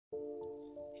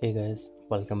Hey guys,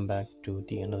 welcome back to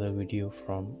the another video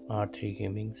from R3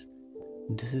 Gamings.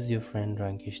 This is your friend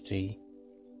Rankish 3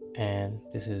 and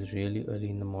this is really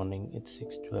early in the morning. It's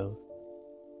 6:12.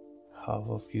 Half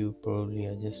of you probably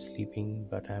are just sleeping,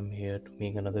 but I'm here to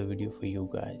make another video for you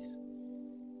guys.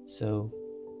 So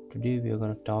today we are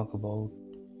going to talk about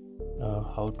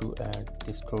how to add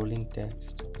the scrolling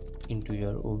text into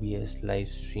your OBS live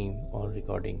stream or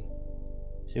recording.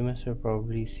 So you must have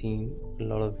probably seen a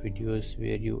lot of videos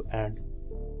where you add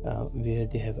where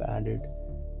they have added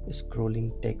scrolling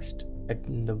text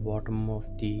in the bottom of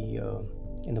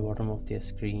their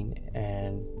screen,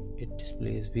 and it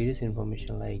displays various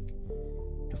information like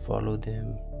to follow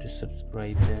them, to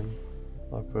subscribe them,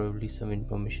 or probably some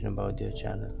information about their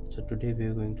channel. So today we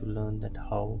are going to learn that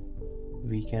how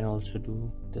we can also do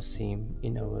the same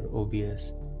in our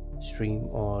OBS stream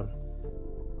or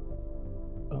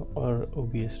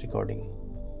OBS recording.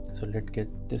 So let's get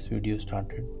this video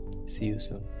started. See you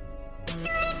soon.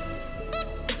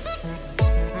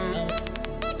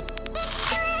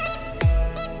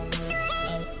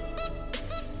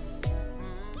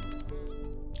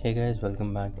 Hey guys,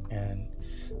 welcome back. And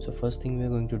so first thing we are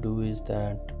going to do is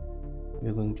that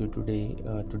we're going to today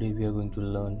we are going to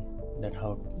learn that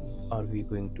how are we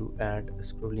going to add a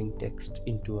scrolling text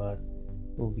into our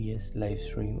OBS live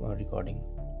stream or recording.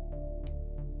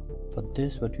 For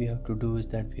this, what we have to do is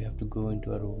that we have to go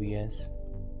into our OBS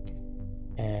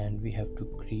and we have to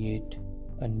create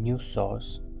a new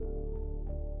source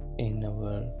in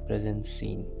our present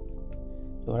scene.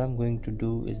 So what I'm going to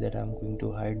do is that I'm going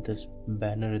to hide this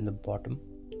banner in the bottom,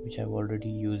 which I'm already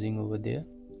using over there,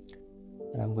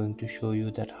 and I'm going to show you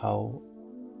that how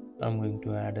I'm going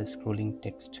to add a scrolling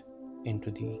text into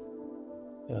the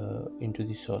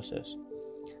sources.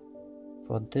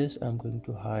 For this, I'm going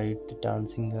to hide the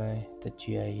dancing guy, the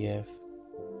GIF,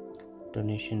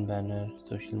 donation banner,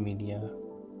 social media,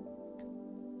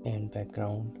 and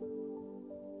background,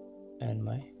 and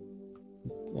my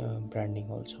branding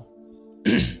also.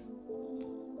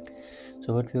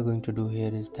 So what we are going to do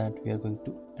here is that we are going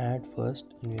to add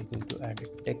first, and we are going to add a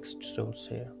text source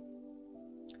here.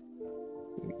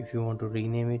 If you want to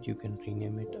rename it, you can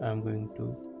rename it. I'm going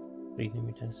to rename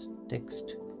it as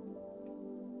text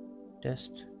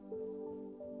test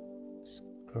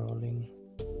scrolling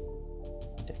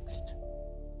text,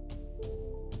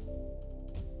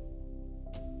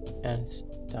 and it's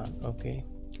done. Okay,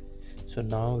 so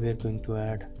now we are going to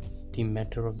add the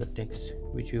matter of the text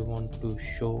which we want to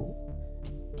show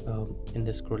in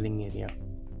the scrolling area.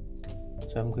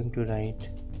 So I'm going to write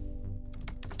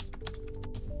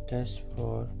test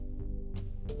for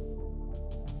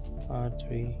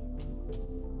R3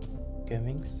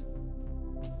 Gamings.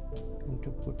 To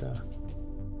put a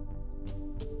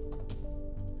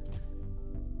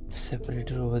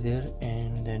separator over there,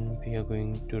 and then we are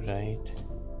going to write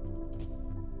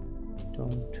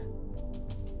don't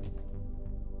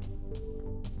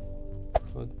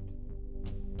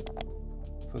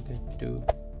forget to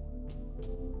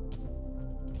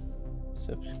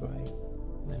subscribe,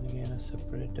 then again a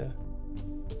separator,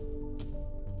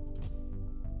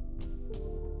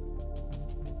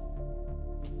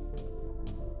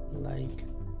 like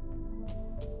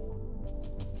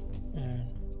and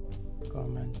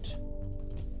comment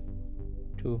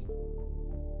too,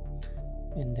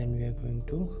 and then we are going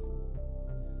to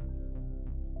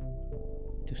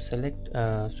select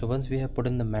so once we have put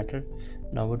in the matter,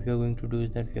 now what we are going to do is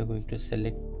that we are going to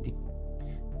select the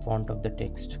font of the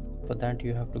text. For that,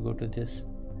 you have to go to this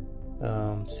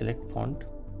select font,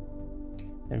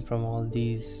 and from all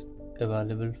these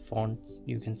available fonts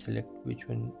you can select which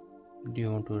one do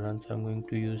you want to run. So I'm going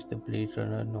to use the Blade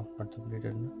Runner, no, not the Blade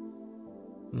Runner,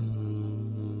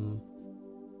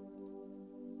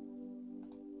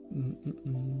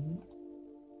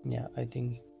 yeah, I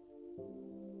think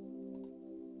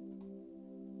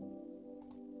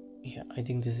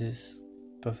this is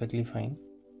perfectly fine,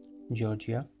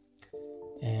 Georgia,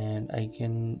 and I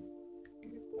can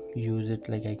use it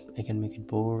like I can make it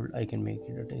bold, I can make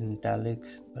it in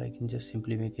italics, or I can just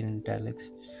simply make it in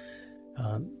italics.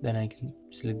 Then I can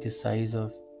select the size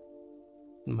of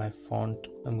my font.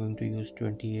 I'm going to use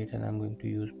 28, and I'm going to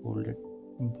use bold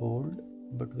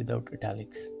but without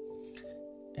italics,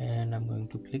 and I'm going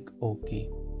to click OK.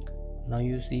 Now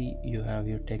you see you have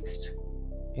your text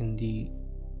in the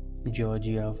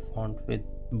Georgia font with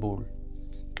bold.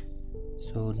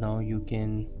 So now you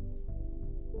can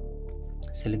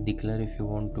select the color if you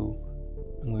want to.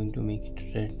 I'm going to make it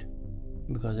red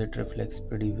because it reflects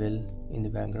pretty well in the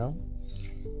background,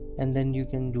 and then you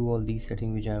can do all these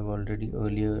settings which I have already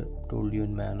earlier told you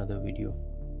in my another video.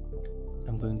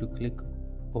 I'm going to click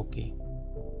OK.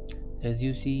 As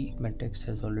you see, my text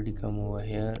has already come over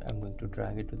here. I'm going to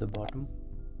drag it to the bottom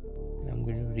and I'm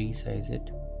going to resize it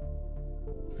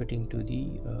fitting to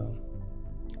the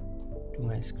to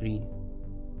my screen.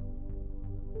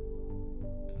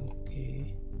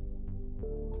 Okay,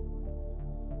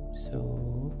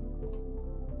 so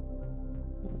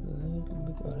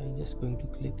I'm just going to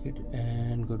click it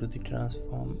and go to the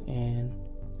transform and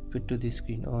fit to the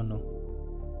screen. Oh no,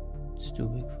 it's too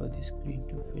big for the screen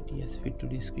to fit. Yes, fit to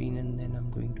the screen, and then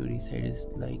I'm going to resize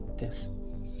it like this.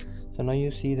 So now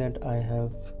you see that I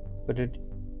have fitted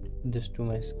this to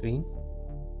my screen.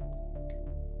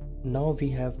 Now we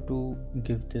have to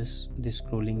give this the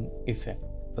scrolling effect.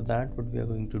 For that, what we are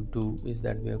going to do is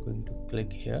that we are going to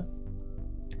click here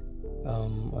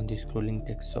on the scrolling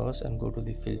text source and go to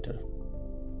the filter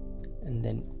and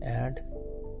then add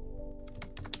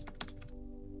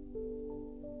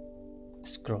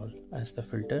scroll as the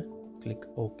filter. Click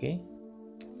OK,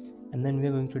 and then we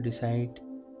are going to decide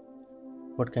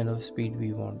what kind of speed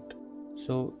we want.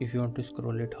 So if you want to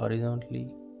scroll it horizontally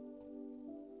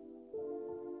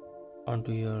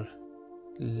onto your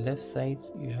left side,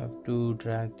 you have to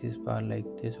drag this bar like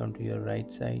this onto your right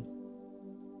side,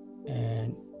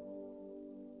 and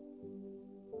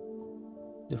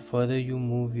the further you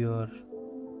move your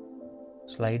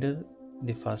slider,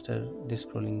 the faster the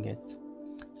scrolling gets.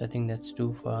 So I think that's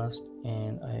too fast,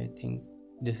 and I think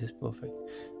this is perfect.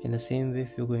 In the same way,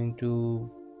 if you're going to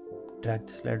drag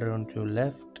the slider onto your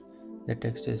left, the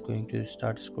text is going to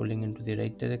start scrolling into the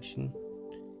right direction,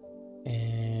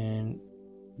 and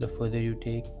the further you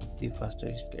take, the faster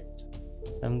it gets.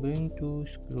 I'm going to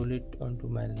scroll it onto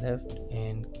my left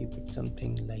and keep it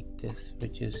something like this,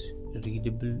 which is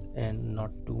readable and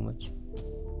not too much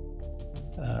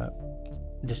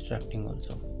distracting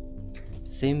also.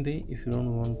 Same way, if you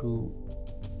don't want to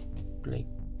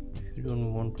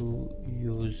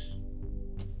use,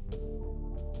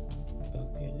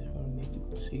 okay, I just want to make it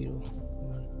 0. Come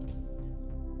on.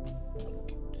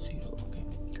 Okay, 0. Okay,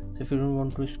 so if you don't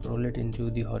want to scroll it into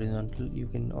the horizontal, you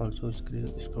can also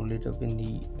scroll it up in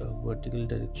the vertical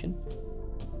direction.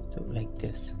 So like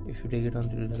this. If you take it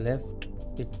onto the left,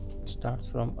 it starts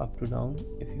from up to down.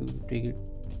 If you take it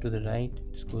to the right,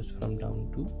 it goes from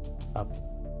down to up.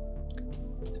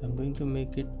 So I'm going to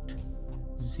make it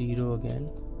 0 again,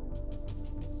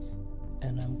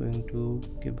 and I'm going to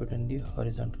keep it in the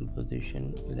horizontal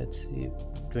position. Let's say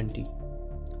 20.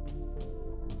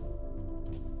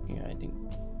 Yeah, I think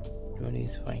 20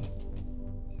 is fine.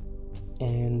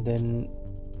 And then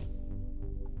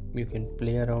you can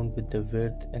play around with the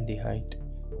width and the height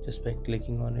just by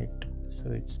clicking on it. So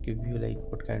it's give you like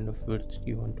what kind of width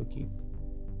you want to keep.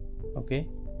 Okay,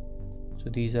 so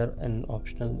these are an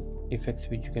optional effects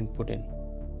which you can put in.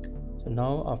 So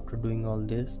now after doing all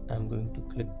this, I'm going to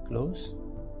click close,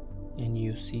 and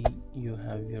you see you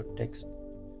have your text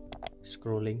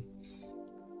scrolling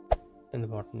in the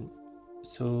bottom.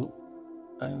 So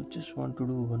I just want to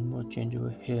do one more change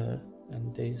over here,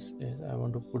 and this is I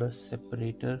want to put a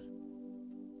separator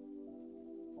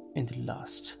in the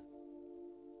last.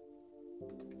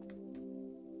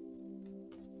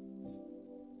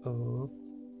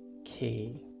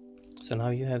 Okay, so now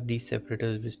you have these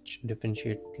separators which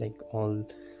differentiate like all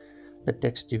the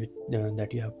text that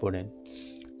you have put in.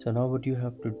 So now what you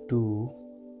have to do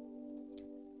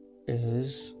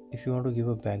is, if you want to give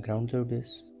a background to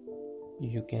this,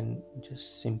 you can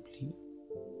just simply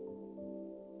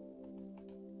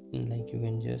you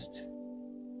can just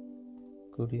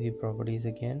go to the properties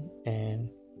again, and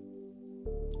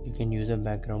you can use a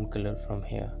background color from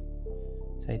here.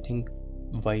 So I think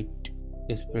white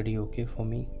is pretty okay for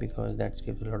me, because that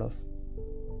gives a lot of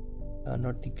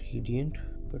not the gradient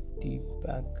but the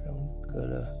background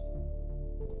color.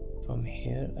 From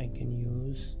here I can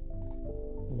use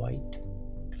white,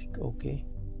 click OK,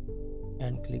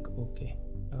 and click OK.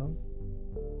 Now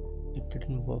it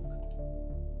didn't work.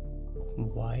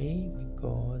 Why?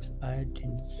 Because I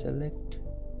didn't select.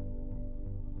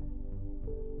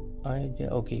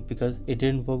 Okay, because it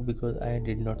didn't work because I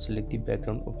did not select the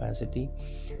background opacity.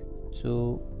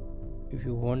 So if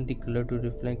you want the color to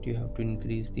reflect, you have to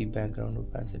increase the background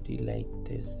opacity like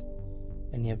this,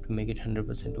 and you have to make it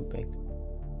 100% opaque,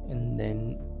 and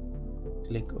then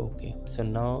click OK. So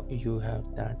now you have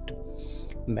that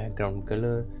background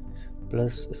color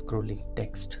plus scrolling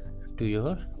text to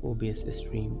your OBS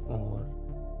stream or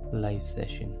live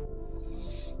session.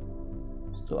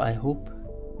 So I hope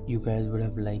you guys would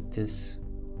have liked this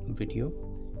video.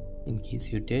 In case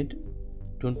you did,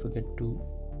 don't forget to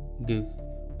give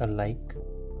a like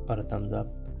or a thumbs up.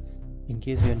 In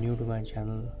case you are new to my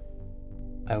channel,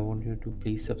 I want you to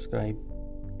please subscribe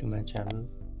to my channel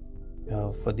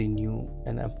for the new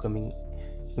and upcoming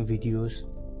videos.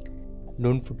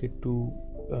 Don't forget to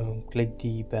click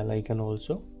the bell icon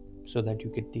also, so that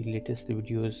you get the latest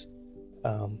videos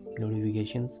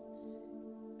notifications.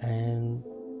 And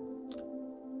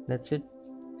that's it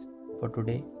for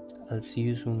today. I'll see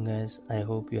you soon, guys. I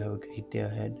hope you have a great day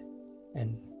ahead,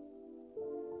 and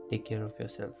take care of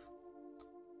yourself.